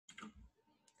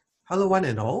Hello one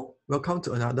and all, welcome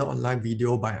to another online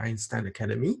video by Einstein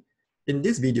Academy. In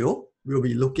this video, we'll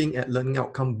be looking at learning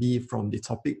outcome B from the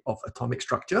topic of atomic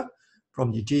structure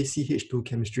from the JCH2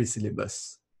 chemistry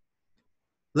syllabus.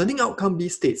 Learning outcome B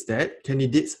states that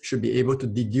candidates should be able to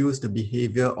deduce the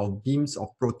behavior of beams of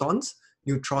protons,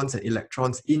 neutrons and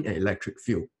electrons in an electric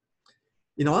field.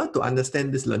 In order to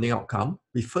understand this learning outcome,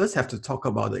 we first have to talk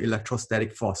about the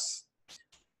electrostatic force.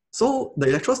 So the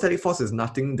electrostatic force is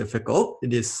nothing difficult.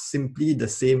 It is simply the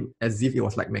same as if it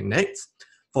was like magnets.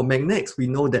 For magnets, we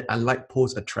know that unlike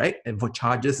poles attract, and for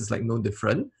charges, it's like no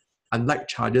different. Unlike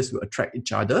charges will attract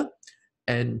each other.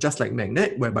 And just like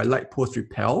magnet, whereby like poles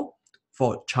repel,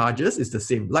 for charges, it's the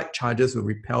same. Like charges will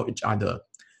repel each other.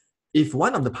 If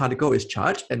one of the particle is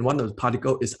charged and one of the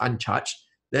particle is uncharged,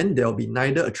 then there will be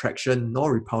neither attraction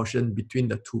nor repulsion between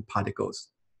the two particles.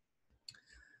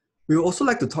 We would also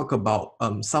like to talk about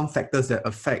some factors that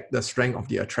affect the strength of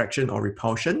the attraction or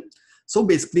repulsion. So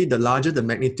basically, the larger the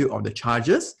magnitude of the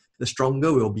charges, the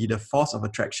stronger will be the force of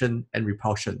attraction and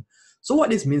repulsion. So what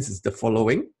this means is the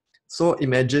following. So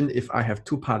imagine if I have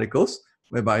two particles,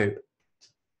 whereby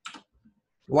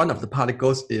one of the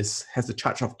particles has a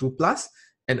charge of 2 plus,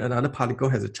 and another particle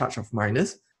has a charge of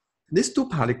minus. These two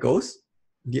particles,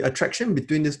 the attraction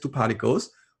between these two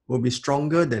particles will be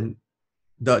stronger than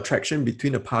the attraction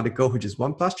between a particle which is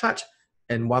 1 plus charge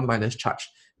and 1 minus charge.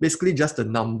 Basically just the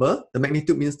number, the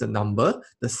magnitude means the number,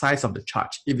 the size of the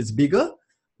charge. If it's bigger,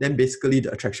 then basically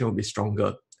the attraction will be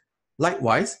stronger.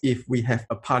 Likewise, if we have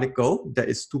a particle that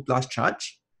is 2 plus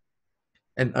charge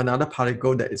and another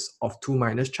particle that is of 2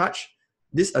 minus charge,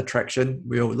 this attraction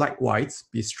will likewise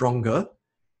be stronger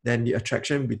than the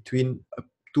attraction between a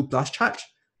 2 plus charge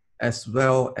as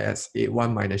well as a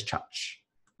 1 minus charge.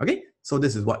 Okay? So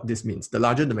this is what this means. The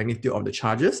larger the magnitude of the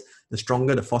charges, the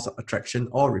stronger the force of attraction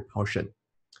or repulsion.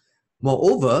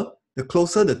 Moreover, the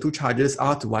closer the two charges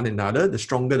are to one another, the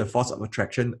stronger the force of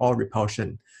attraction or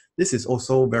repulsion. This is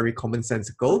also very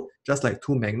commonsensical. Just like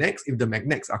two magnets, if the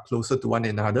magnets are closer to one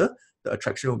another, the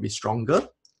attraction will be stronger.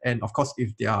 And of course,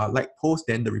 if they are like poles,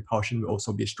 then the repulsion will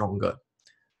also be stronger.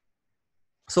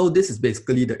 So this is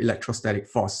basically the electrostatic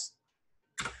force.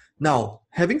 Now,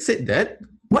 having said that,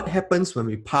 what happens when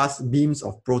we pass beams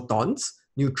of protons,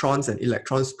 neutrons, and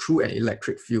electrons through an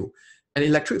electric field? An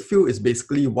electric field is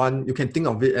basically one, you can think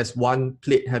of it as one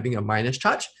plate having a minus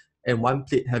charge and one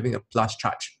plate having a plus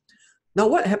charge. Now,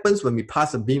 what happens when we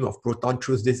pass a beam of proton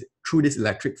through this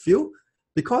electric field?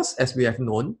 Because as we have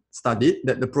studied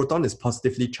that the proton is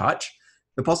positively charged,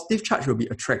 the positive charge will be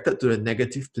attracted to the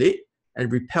negative plate and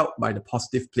repelled by the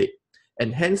positive plate.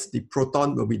 And hence the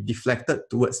proton will be deflected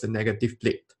towards the negative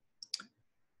plate.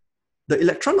 The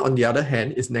electron, on the other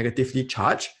hand, is negatively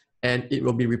charged and it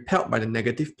will be repelled by the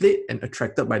negative plate and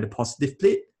attracted by the positive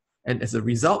plate. And as a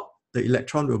result, the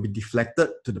electron will be deflected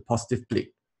to the positive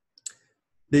plate.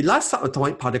 The last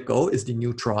subatomic particle is the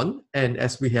neutron. And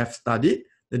as we have studied,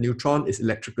 the neutron is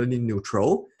electrically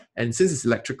neutral. And since it's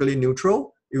electrically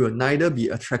neutral, it will neither be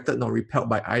attracted nor repelled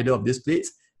by either of these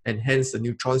plates. And hence the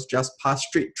neutrons just pass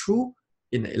straight through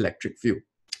in an electric field.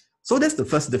 So that's the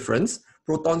first difference.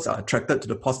 Protons are attracted to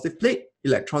the positive plate,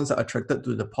 electrons are attracted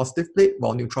to the positive plate,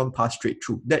 while neutrons pass straight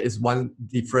through. That is one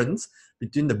difference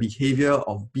between the behavior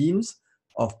of beams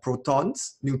of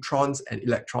protons, neutrons, and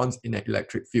electrons in an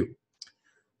electric field.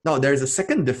 Now, there is a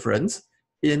second difference,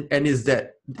 and is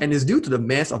due to the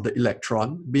mass of the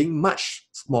electron being much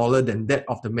smaller than that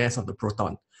of the mass of the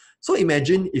proton. So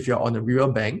imagine if you're on a river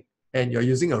bank and you're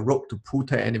using a rope to pull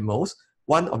two animals.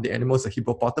 One of the animals is a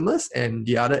hippopotamus and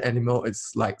the other animal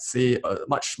is like, say, a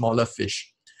much smaller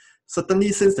fish.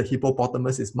 Certainly, since the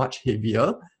hippopotamus is much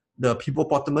heavier, the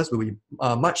hippopotamus will be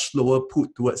much slower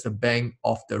pulled towards the bank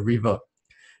of the river.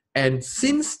 And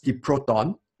since the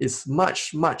proton is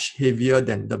much, much heavier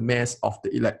than the mass of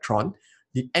the electron,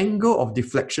 the angle of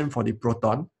deflection for the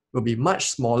proton will be much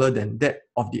smaller than that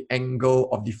of the angle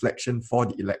of deflection for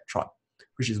the electron,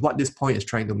 which is what this point is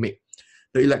trying to make.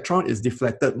 The electron is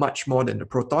deflected much more than the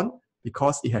proton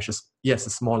because it has a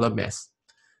smaller mass.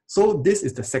 So this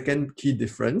is the second key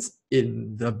difference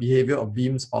in the behavior of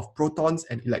beams of protons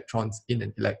and electrons in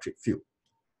an electric field.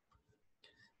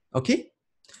 Okay?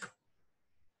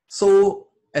 So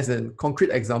as a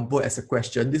concrete example, as a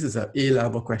question, this is an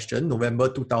A-level question, November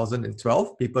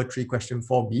 2012, paper 3, question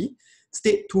 4b.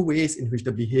 State two ways in which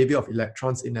the behavior of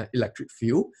electrons in an electric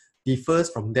field differs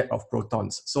from that of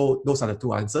protons. So those are the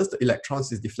two answers. The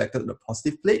electrons is deflected to the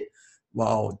positive plate,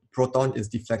 while proton is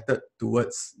deflected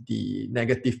towards the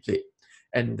negative plate.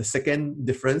 And the second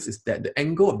difference is that the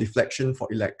angle of deflection for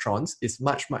electrons is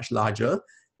much, much larger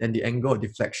than the angle of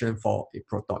deflection for a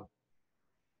proton.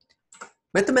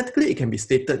 Mathematically, it can be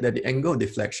stated that the angle of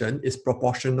deflection is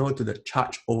proportional to the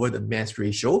charge over the mass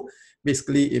ratio.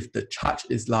 Basically, if the charge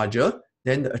is larger,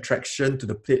 then the attraction to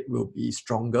the plate will be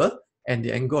stronger and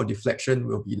the angle of deflection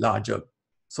will be larger.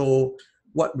 So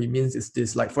what we mean is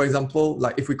this, like for example,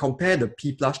 like if we compare the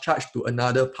P plus charge to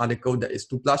another particle that is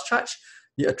 2 plus charge,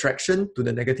 the attraction to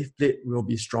the negative plate will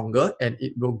be stronger and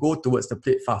it will go towards the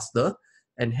plate faster,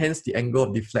 and hence the angle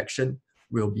of deflection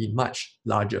will be much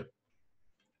larger.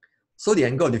 So the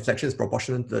angle of deflection is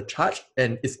proportional to the charge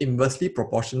and is inversely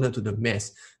proportional to the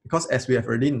mass, because as we have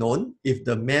already known, if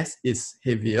the mass is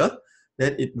heavier,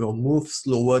 then it will move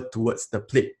slower towards the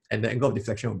plate and the angle of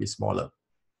deflection will be smaller.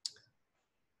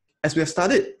 As we have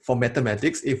studied for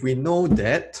mathematics, if we know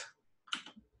that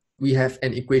we have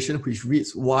an equation which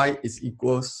reads y is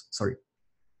equals,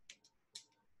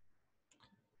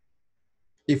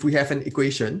 if we have an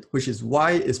equation which is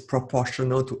y is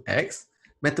proportional to x,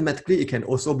 mathematically it can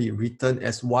also be written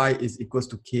as y is equals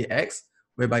to kx,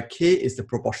 whereby k is the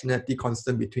proportionality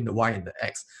constant between the y and the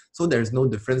x. So there is no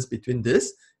difference between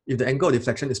this. If the angle of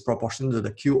deflection is proportional to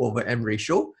the q over m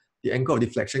ratio, the angle of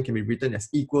deflection can be written as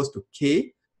equals to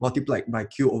k multiplied by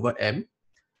q over m,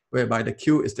 whereby the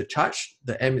q is the charge,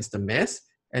 the m is the mass,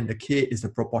 and the k is the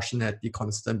proportionality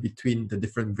constant between the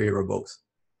different variables.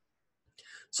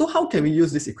 So how can we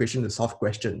use this equation to solve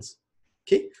questions?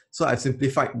 Okay, so I've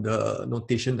simplified the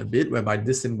notation a bit, whereby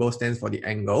this symbol stands for the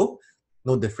angle,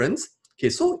 no difference.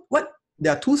 Okay, so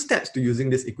there are two steps to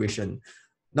using this equation.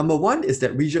 Number one is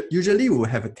that we usually will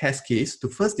have a test case to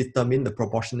first determine the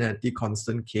proportionality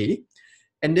constant k.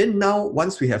 And then now,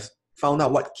 once we have found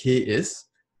out what k is,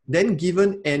 then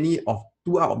given any of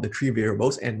 2 out of the 3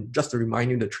 variables, and just to remind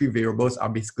you, the 3 variables are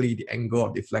basically the angle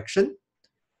of deflection,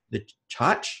 the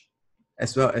charge,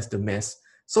 as well as the mass.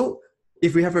 So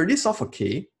if we have already solved for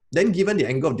k, then given the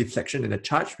angle of deflection and the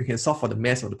charge, we can solve for the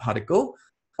mass of the particle,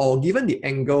 or given the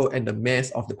angle and the mass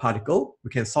of the particle,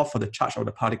 we can solve for the charge of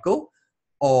the particle,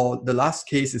 or the last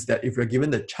case is that if we're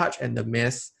given the charge and the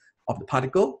mass of the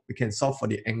particle, we can solve for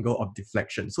the angle of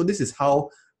deflection. So this is how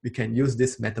we can use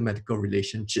this mathematical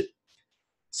relationship.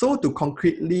 So to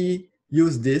concretely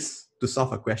use this to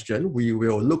solve a question, we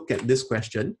will look at this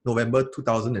question, November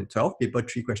 2012, paper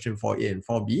 3, question 4a and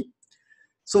 4b.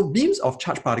 So beams of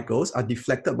charged particles are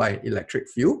deflected by an electric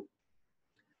field.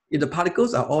 If the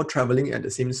particles are all traveling at the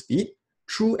same speed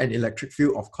through an electric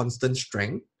field of constant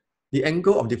strength, the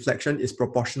angle of deflection is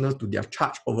proportional to their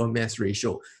charge over mass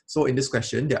ratio. So in this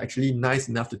question, they're actually nice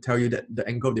enough to tell you that the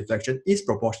angle of deflection is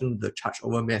proportional to the charge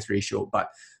over mass ratio. But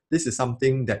this is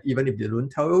something that even if they don't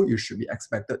tell you, you should be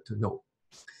expected to know.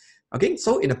 Okay,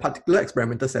 so in a particular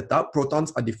experimental setup,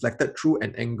 protons are deflected through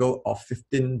an angle of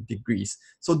 15 degrees.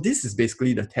 So this is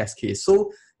basically the test case.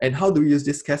 So, and how do we use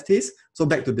this test case? So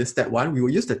back to this step 1, we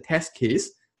will use the test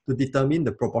case to determine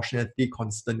the proportionality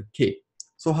constant k.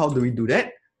 So how do we do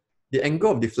that? The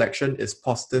angle of deflection is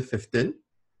positive 15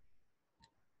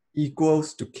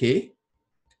 equals to k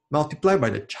multiplied by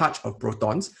the charge of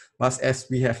protons. But as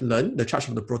we have learned, the charge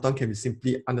of the proton can be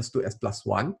simply understood as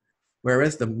 +1,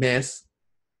 whereas the mass,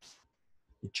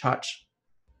 the charge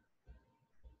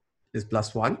is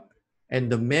 +1,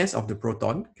 and the mass of the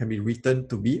proton can be written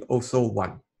to be also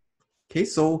 1. Okay,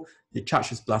 so the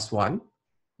charge is +1,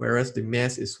 whereas the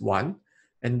mass is 1,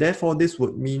 and therefore this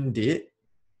would mean that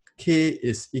k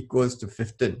is equals to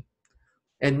 15.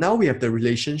 And now we have the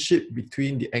relationship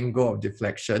between the angle of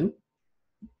deflection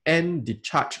and the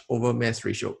charge over mass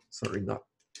ratio. Sorry, not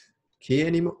k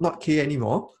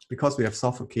anymore, because we have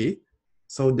solved for k.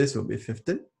 So this will be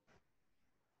 15.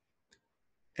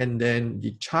 And then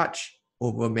the charge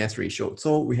over mass ratio.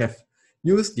 So we have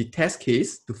used the test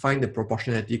case to find the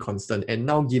proportionality constant. And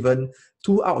now given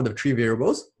 2 out of the 3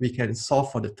 variables, we can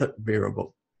solve for the 3rd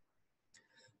variable.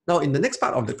 Now in the next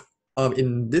part of the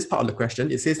in this part of the question,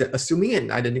 it says that assuming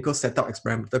an identical set of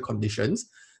experimental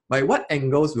conditions, by what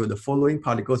angles will the following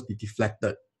particles be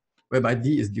deflected? Whereby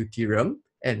D is deuterium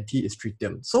and T is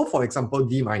tritium. So for example,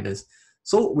 D minus.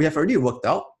 So we have already worked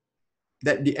out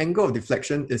that the angle of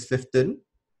deflection is 15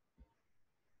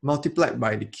 multiplied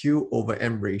by the Q over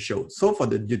M ratio. So for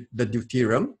the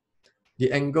deuterium,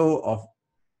 the angle of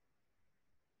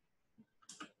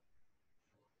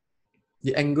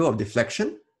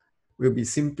deflection will be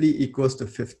simply equals to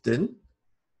 15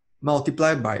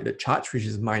 multiplied by the charge, which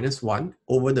is -1,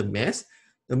 over the mass.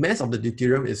 The mass of the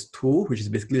deuterium is 2, which is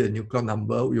basically the nucleon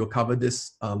number. We will cover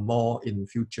this more in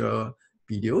future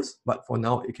videos, but for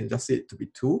now, you can just say it to be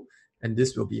 2, and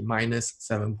this will be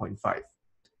 -7.5.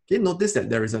 Okay, notice that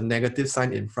there is a negative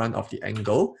sign in front of the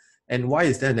angle. And why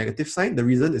is there a negative sign? The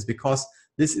reason is because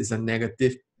this is a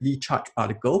negatively charged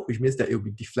particle, which means that it will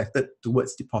be deflected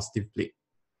towards the positive plate.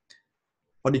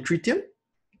 For the tritium,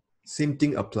 same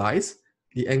thing applies.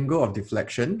 The angle of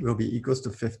deflection will be equals to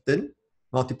 15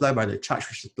 multiplied by the charge,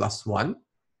 which is +1,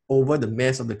 over the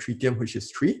mass of the tritium, which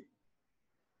is 3.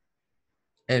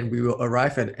 And we will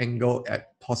arrive at an angle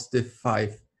at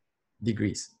 +5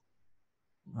 degrees,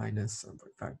 minus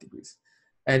 7.5 degrees.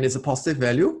 And it's a positive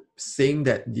value, saying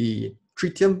that the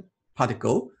tritium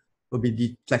particle will be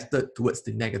deflected towards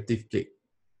the negative plate.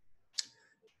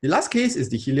 The last case is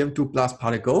the helium-2 plus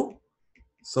particle.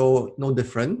 So no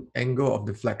different, angle of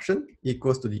deflection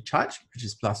equals to the charge, which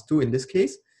is +2 in this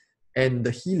case. And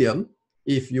the helium,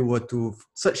 if you were to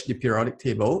search the periodic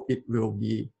table, it will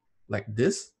be like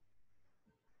this.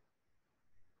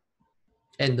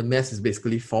 And the mass is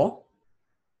basically 4,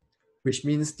 which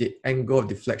means the angle of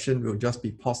deflection will just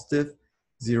be positive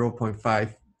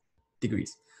 0.5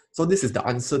 degrees. So this is the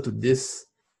answer to this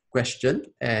question,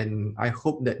 and I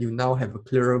hope that you now have a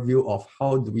clearer view of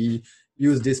how do we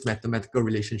use this mathematical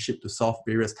relationship to solve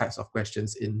various types of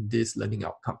questions in this learning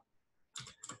outcome.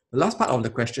 The last part of the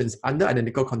question is, under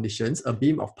identical conditions, a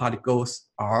beam of particles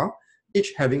R,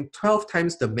 each having 12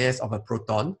 times the mass of a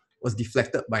proton, was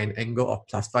deflected by an angle of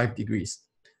 +5 degrees.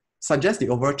 Suggest the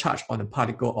overall charge on a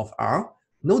particle of R.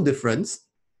 No difference.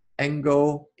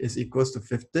 Angle is equals to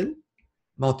 15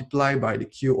 multiplied by the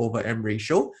Q over M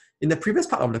ratio. In the previous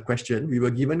part of the question, we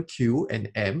were given Q and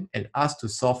M and asked to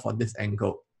solve for this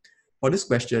angle. For this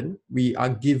question, we are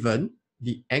given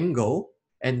the angle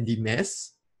and the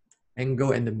mass, and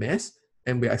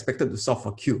we are expected to solve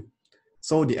for Q.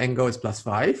 So the angle is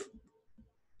 +5.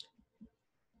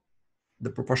 The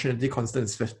proportionality constant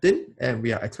is 15, and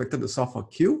we are expected to solve for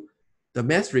Q. The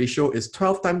mass ratio is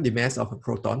 12 times the mass of a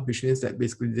proton, which means that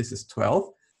basically this is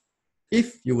 12.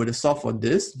 If you were to solve for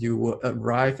this, you will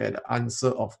arrive at the answer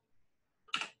of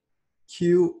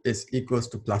Q is equals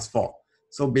to +4.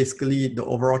 So basically the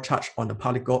overall charge on the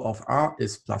particle of R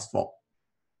is +4.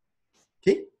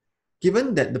 Okay.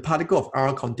 Given that the particle of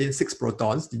R contains 6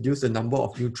 protons, deduce the number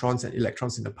of neutrons and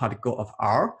electrons in the particle of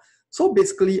R. So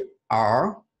basically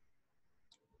R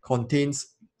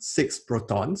contains 6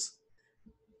 protons.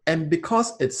 And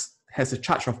because it has a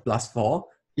charge of +4,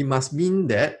 it must mean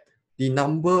that the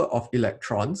number of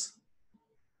electrons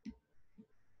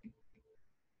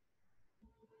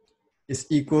is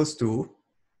equals to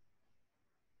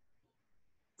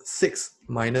 6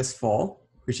 minus 4,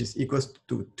 which is equals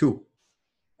to 2.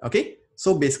 Okay,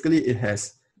 so basically it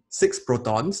has 6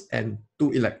 protons and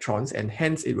 2 electrons, and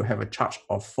hence it will have a charge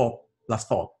of 4 plus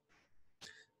 4.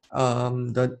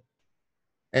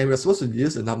 And we're supposed to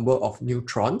deduce the number of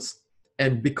neutrons,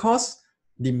 and because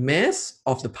the mass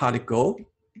of the particle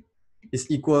is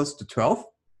equals to 12,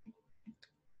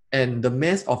 and the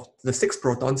mass of the 6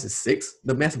 protons is 6,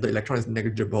 the mass of the electron is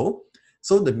negligible,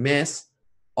 so the mass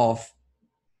of,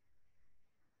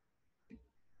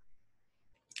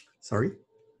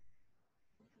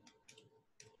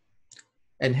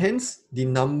 and hence the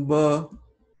number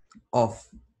of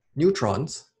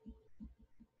neutrons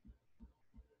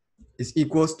is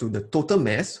equals to the total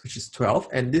mass, which is 12,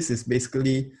 and this is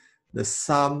basically the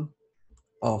sum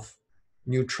of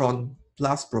neutron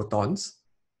plus protons.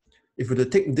 If we were to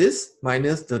take this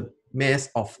minus the mass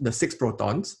of the 6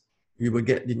 protons, we will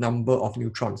get the number of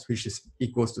neutrons, which is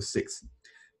equals to 6.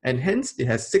 And hence it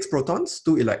has 6 protons,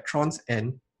 2 electrons,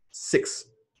 and 6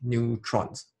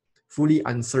 neutrons, fully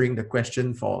answering the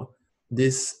question for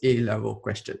this A-level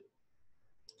question.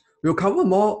 We'll cover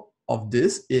more of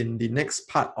this in the next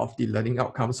part of the learning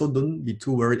outcome, so don't be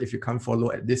too worried if you can't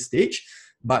follow at this stage.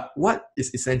 But what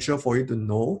is essential for you to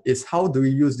know is how do we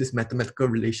use this mathematical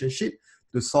relationship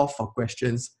to solve for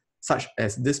questions such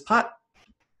as this part,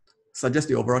 suggest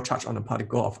the overall charge on a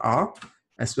particle of R,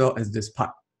 as well as this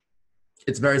part.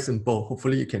 It's very simple.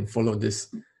 Hopefully you can follow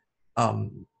this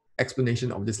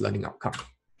explanation of this learning outcome.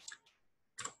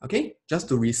 Okay, just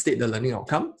to restate the learning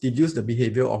outcome, deduce the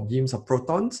behavior of beams of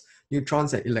protons,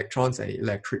 neutrons, and electrons and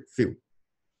electric field.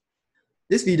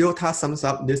 This video thus sums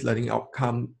up this learning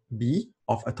outcome B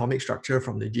of atomic structure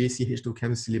from the JCH2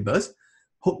 Chem syllabus.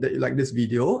 Hope that you like this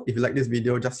video. If you like this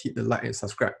video, just hit the like and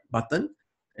subscribe button.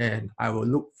 And I will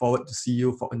look forward to see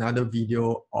you for another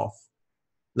video of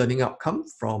learning outcome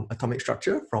from atomic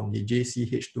structure from the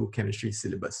JCH2 chemistry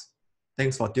syllabus.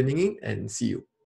 Thanks for tuning in and see you.